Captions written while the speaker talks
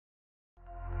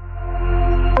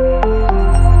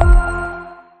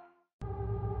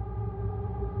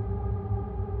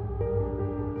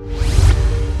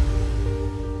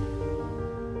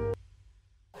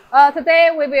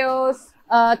Today we will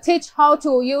teach how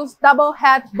to use double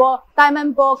head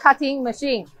diamond ball cutting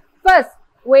machine. First,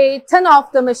 we turn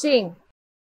off the machine.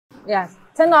 Yes,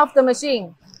 turn off the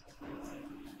machine.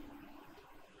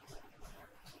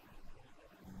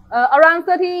 Around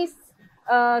 30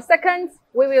 seconds,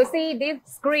 we will see this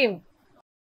screen.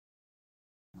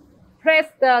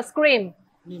 Press the screen.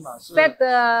 Set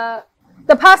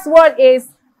the password is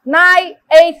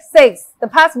 986. The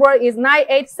password is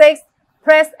 986.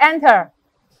 Press enter.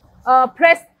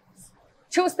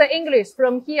 Choose the English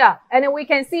from here, and we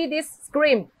can see this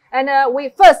screen. And we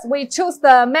choose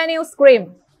the menu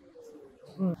screen.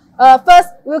 First,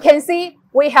 we can see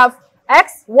we have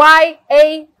X, Y,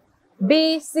 A,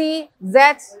 B, C, Z,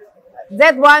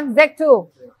 Z1, Z2.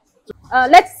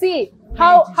 Let's see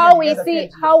how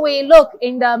we look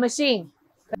in the machine.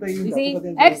 You see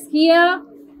X here,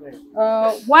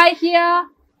 Y here,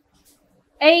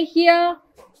 A here,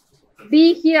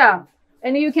 B here,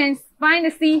 and you can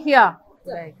find C here.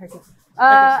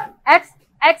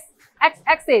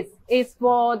 X-axis is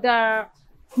for the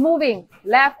moving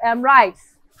left and right,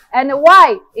 and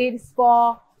Y is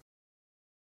for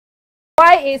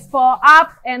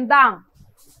up and down.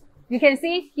 You can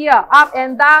see here up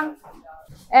and down,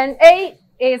 and A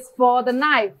is for the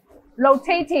knife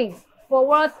rotating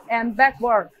forward and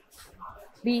backward.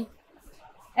 B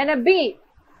and B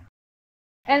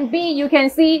you can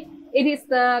see it is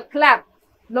the clamp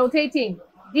rotating.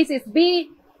 This is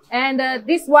B, and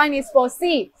this one is for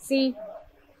C. C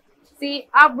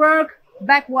upward,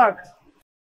 backward.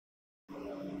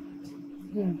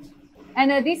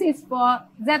 And this is for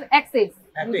Z axis.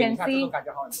 You can see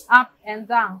up and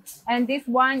down. And this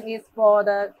one is for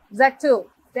the Z2.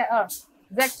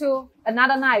 Z2,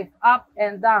 another knife, up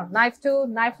and down. Knife 2,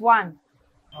 knife 1.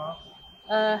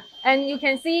 And you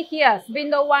can see here,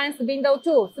 spindle 1, spindle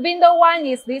 2. Spindle 1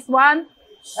 is this one.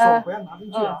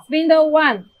 Spindle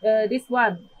 1, this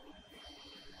one.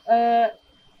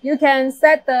 You can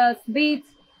set the speed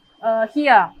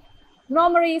here.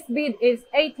 Normally speed is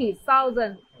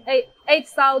 8,000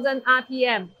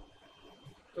 RPM.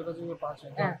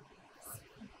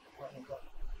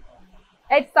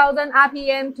 8,000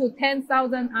 RPM to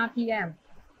 10,000 RPM.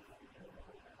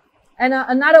 And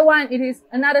another one, it is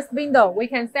another spindle. We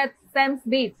can set same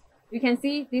speed. You can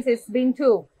see this is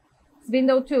spindle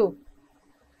 2.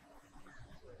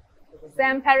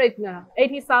 Same parameter,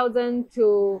 80,000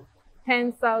 to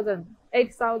 10,000.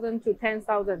 8,000 to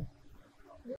 10,000.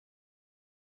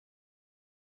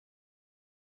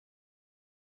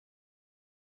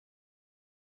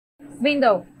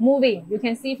 Spindle moving. You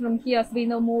can see from here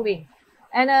spindle moving.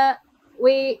 And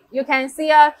you can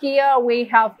see here we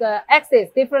have the axis,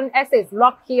 different axis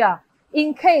locked here.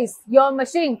 In case your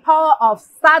machine power off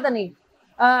suddenly,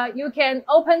 you can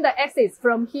open the axis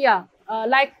from here,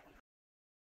 like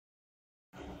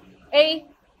 8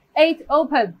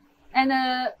 open. And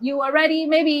you already,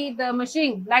 maybe the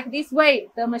machine, like this way,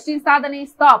 the machine suddenly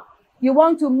stop. You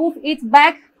want to move it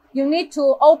back, you need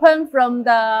to open from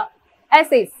the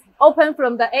axis, open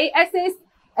from the A axis,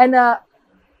 and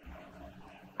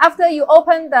after you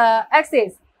open the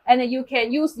axis, and you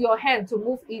can use your hand to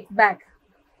move it back.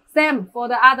 Same for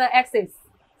the other axis.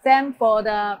 Same for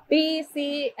the B,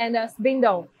 C, and the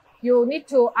spindle. You need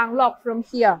to unlock from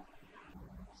here.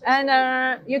 And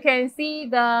you can see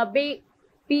the B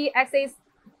axis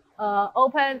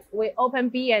open. We open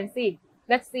B and C.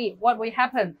 Let's see what will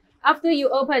happen. After you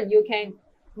open, you can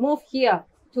move here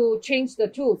to change the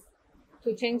tooth,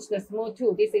 to change the small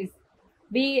tool. This is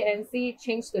B and C,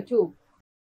 change the tool.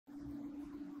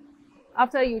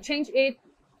 After you change it,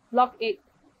 lock it.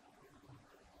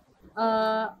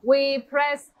 We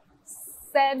press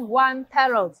send one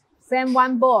parallel, send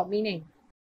one ball, meaning.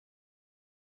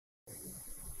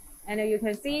 And you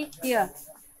can see here.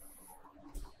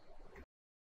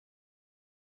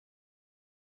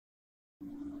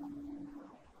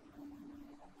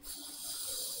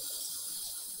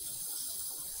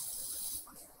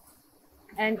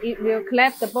 And it will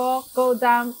clamp the ball, go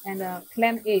down and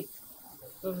clamp it.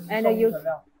 And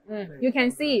you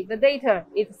can see the data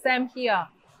is same here,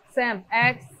 same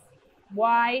X,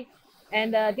 Y,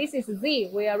 and this is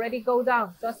Z. We already go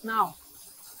down just now.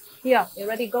 Here, it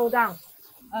already go down.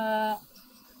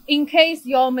 In case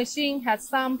your machine has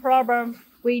some problem,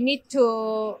 we need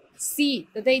to see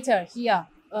the data here.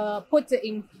 Put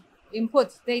the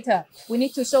input data. We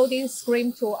need to show this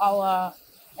screen to our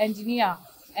engineer.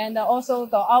 And also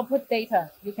the output data,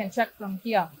 you can check from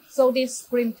here. Show this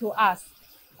screen to us.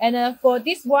 And for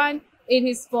this one, it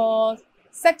is for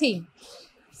setting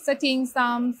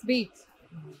some speed.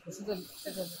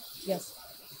 Yes.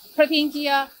 Putting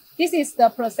here This is the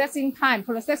processing time.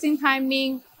 Processing time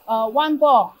means one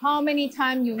ball, how many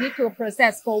times you need to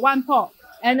process for one ball.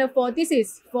 And for this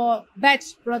is for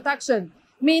batch production.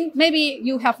 Mean maybe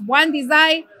you have one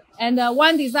design, and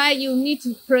one design you need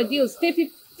to produce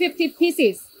 50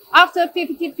 pieces. After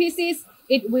 50 pieces,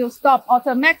 it will stop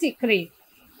automatically.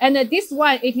 And this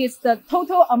one, it is the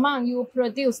total amount you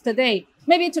produce today.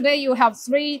 Maybe today you have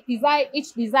 3 designs.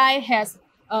 Each design has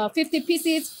 50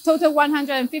 pieces, total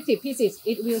 150 pieces.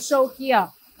 It will show here.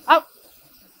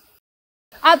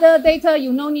 Other data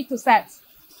you no need to set.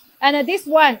 And this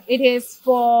one, it is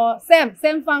for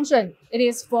same function. It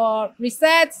is for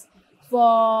reset,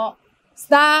 for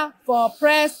start, for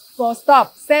press, for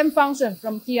stop. Same function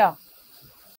from here.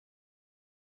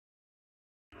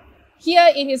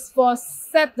 Here it is for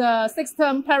set the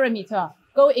system parameter.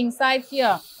 Go inside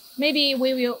here. Maybe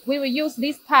we will use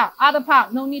this part. Other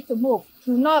part no need to move.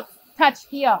 Do not touch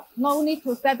here. No need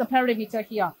to set the parameter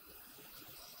here.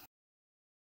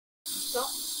 So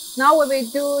now we will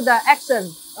do the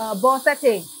action ball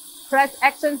setting. Press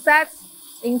action set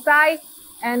inside,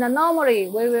 and normally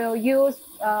we will use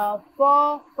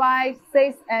 4, 5,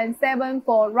 6, and 7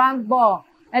 for round ball.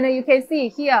 And you can see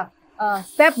here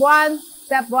step 1.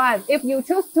 Step 1. If you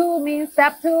choose 2, means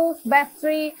step 2, step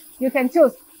 3, you can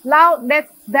choose. Now let's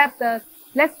set the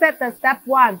step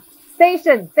 1.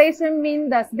 Station means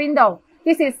the spindle.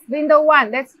 This is spindle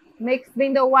 1. Let's make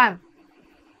spindle 1.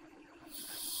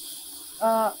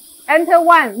 Enter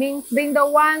 1 means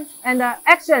spindle 1, and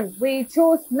action we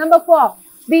choose number 4.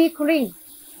 Be clean,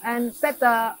 and set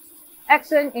the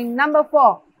action in number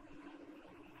 4.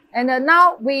 And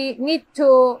now we need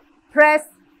to press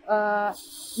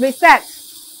reset.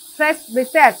 Press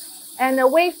reset and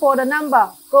wait for the number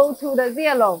go to the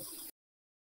 0.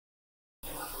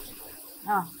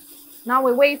 Now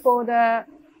we wait for the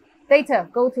data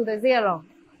go to the 0.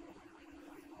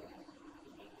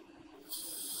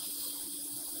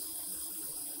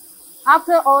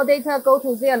 After all data go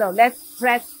to 0, let's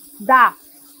press start.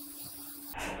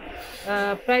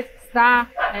 Press start,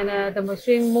 and the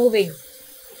machine moving.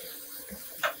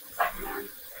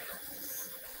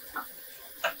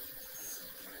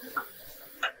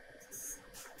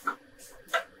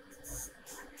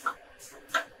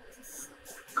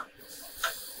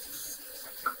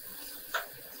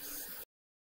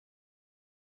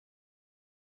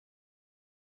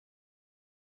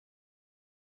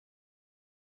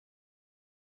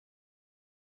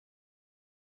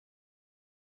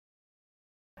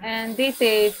 And this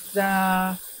is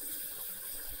the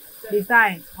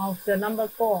design of the number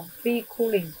 4, be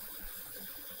cooling.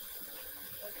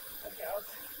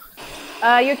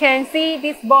 You can see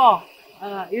this ball.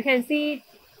 You can see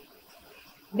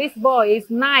this ball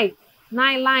is 9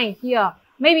 lines here.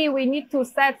 Maybe we need to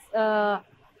set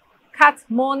cut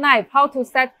more knife. How to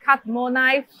set cut more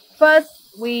knife?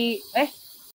 First, we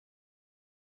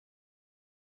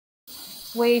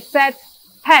set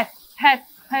pass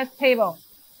table.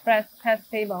 Press pass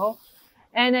table,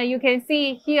 and you can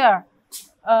see here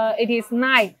it is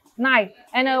 9,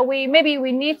 and maybe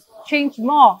we need to change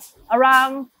more,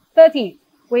 around 30.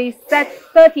 We set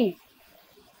 30.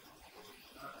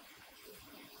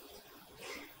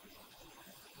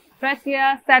 Press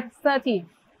here, set 30.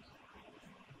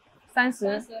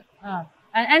 30.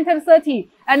 And enter 30.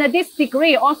 And this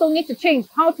degree also need to change.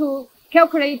 How to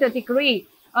calculate the degree?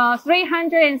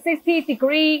 360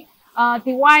 degree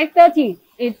divide 30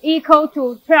 is equal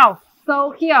to 12.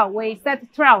 So here we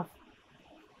set 12.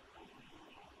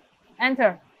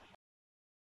 Enter.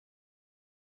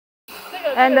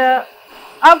 And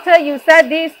after you set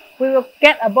this, we will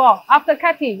get a ball. After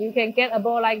cutting, you can get a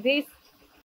ball like this.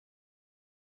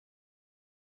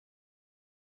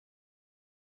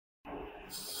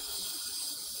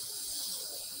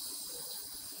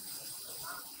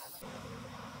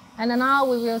 And now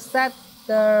we will set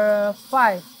the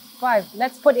 5.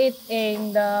 Let's put it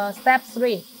in the step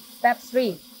 3. Step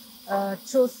 3.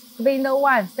 Choose spindle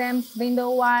 1, same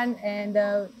spindle 1,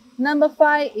 and number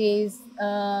 5 is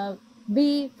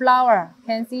bee flower.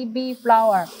 Can see bee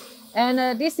flower,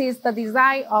 and this is the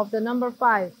design of the number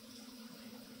 5.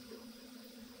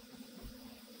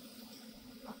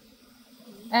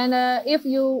 And if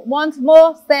you want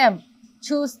more stem,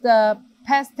 choose the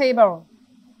pass table.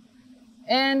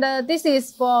 And this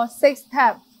is for 6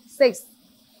 tab 6.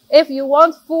 If you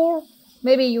want full,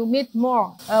 maybe you need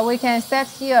more. We can set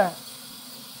here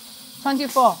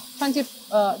 24.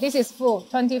 This is full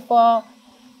 24.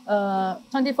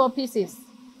 24 pieces.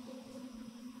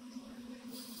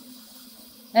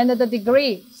 And the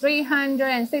degree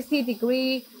 360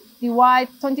 degree divide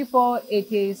 24.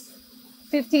 It is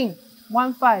 15.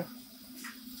 1 5.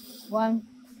 1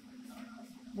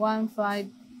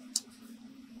 15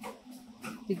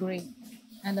 degree,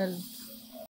 and then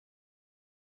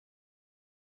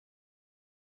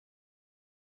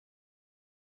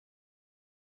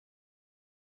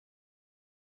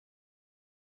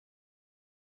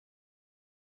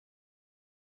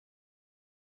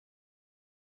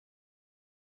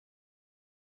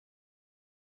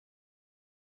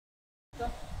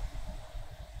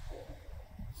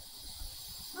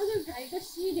那就改一个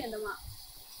细一点的嘛，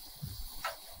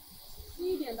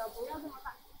细一点的不要这么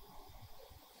大。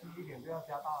细一点不要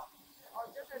加大。哦，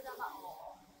就是加大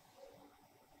哦。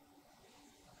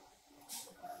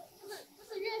就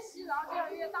是越细，然后就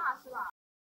要越大，是吧？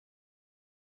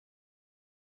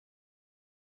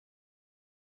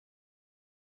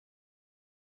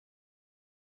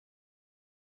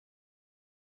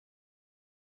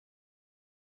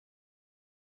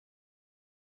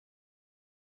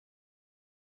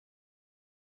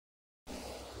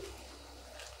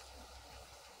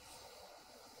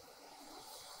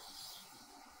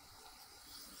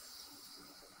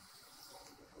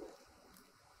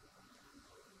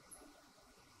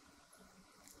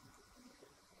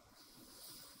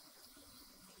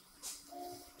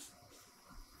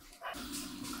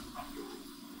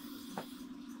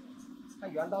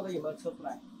看原刀的有没有测出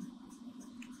来？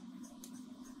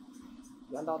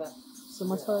原刀的什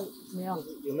么车没有？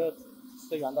有没有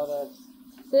是原刀的？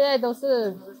这些都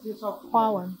是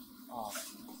花纹。啊，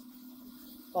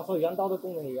到时候原刀的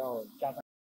功能也要加上。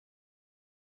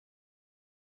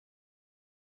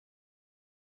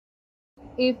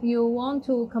If you want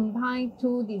to combine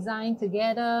two designs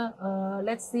together,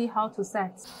 let's see how to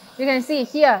set. You can see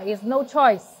here is no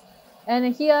choice.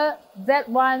 And here,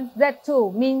 Z1,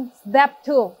 Z2 means step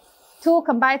 2. Two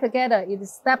combined together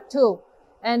is step 2.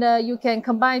 And you can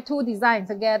combine two designs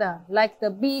together, like the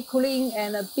bee cooling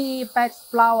and the bee patch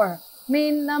flower.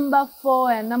 Mean number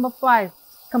 4 and number 5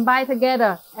 combined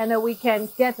together, and we can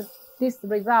get this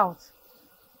result.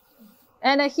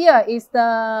 And here is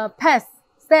the pass.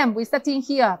 Same, we're setting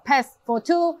here, pass for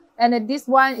 2, and this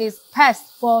one is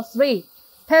pass for 3.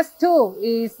 Pass 2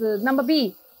 is number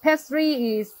B, pass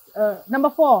 3 is number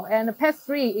 4, and pass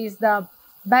 3 is the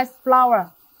best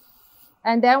flower.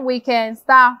 And then we can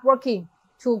start working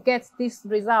to get this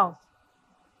result.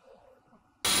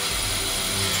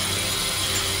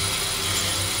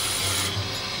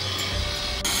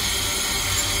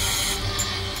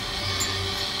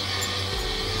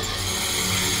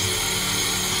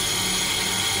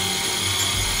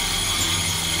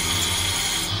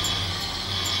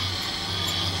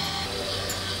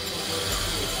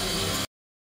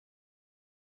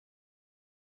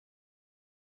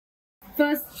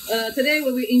 First, today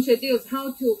we will introduce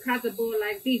how to cut the board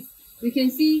like this. We can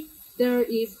see there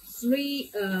is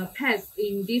 3 paths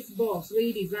in this board,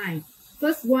 3 designs.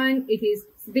 First one, it is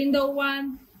spindle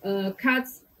 1, cut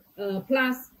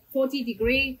plus 40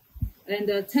 degree and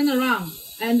turn around.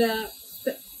 And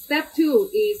step 2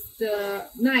 is the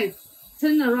knife,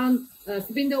 turn around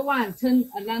spindle 1, turn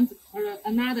around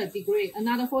another degree,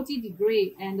 another 40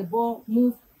 degree, and the ball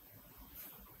move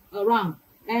around.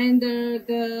 And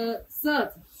the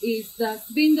third is the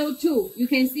spindle 2. You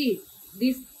can see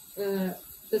this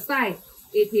the side,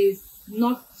 it is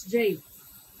not straight.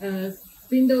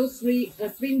 Spindle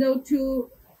 2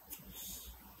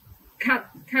 cut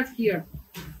here.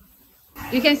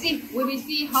 You can see, we will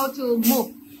see how to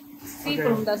move. See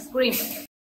from the screen.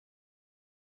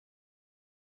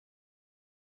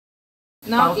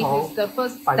 Now it is the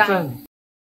first time.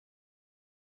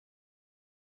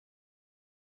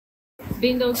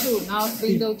 Spindle 2, now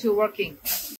spindle 2 working.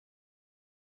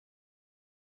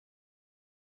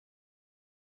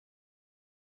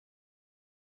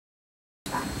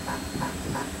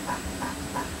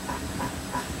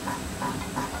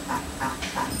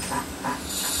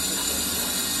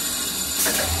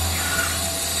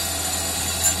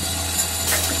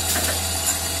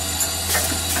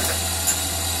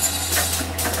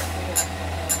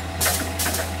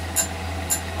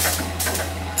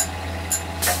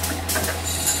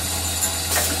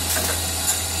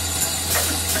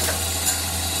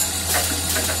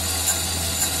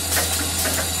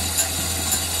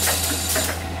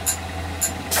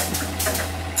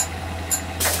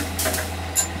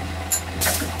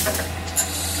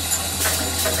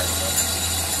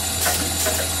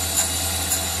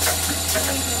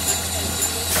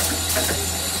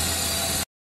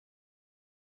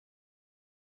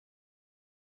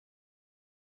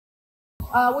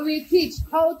 We will teach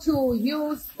how to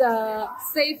use the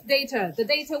saved data, the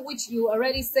data which you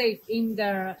already saved in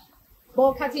the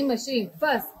ball cutting machine.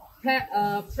 First,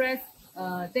 press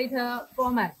data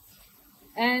format,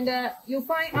 and you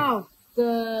find out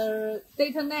The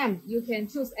data name, you can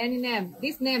choose any name.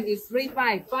 This name is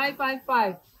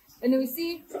 35555. And we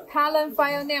see column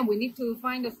file name, we need to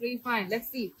find the 35. Let's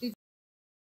see. You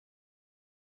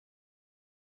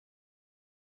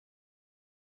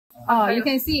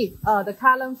can see the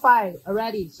column file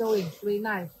already showing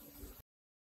 39.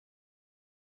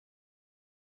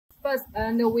 First,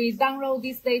 and we download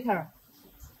this data.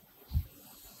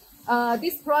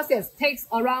 This process takes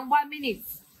around 1 minute.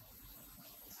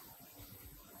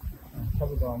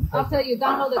 After you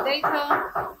download the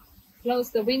data,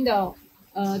 close the window,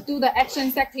 do the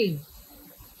action setting.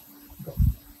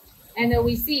 And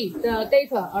we see the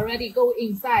data already go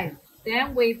inside.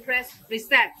 Then we press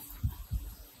reset.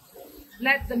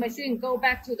 Let the machine go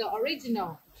back to the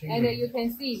original. And you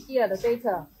can see here the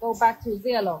data go back to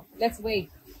 0. Let's wait.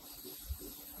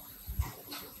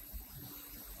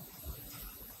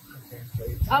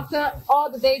 After all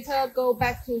the data go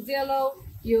back to 0,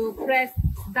 you press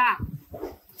start.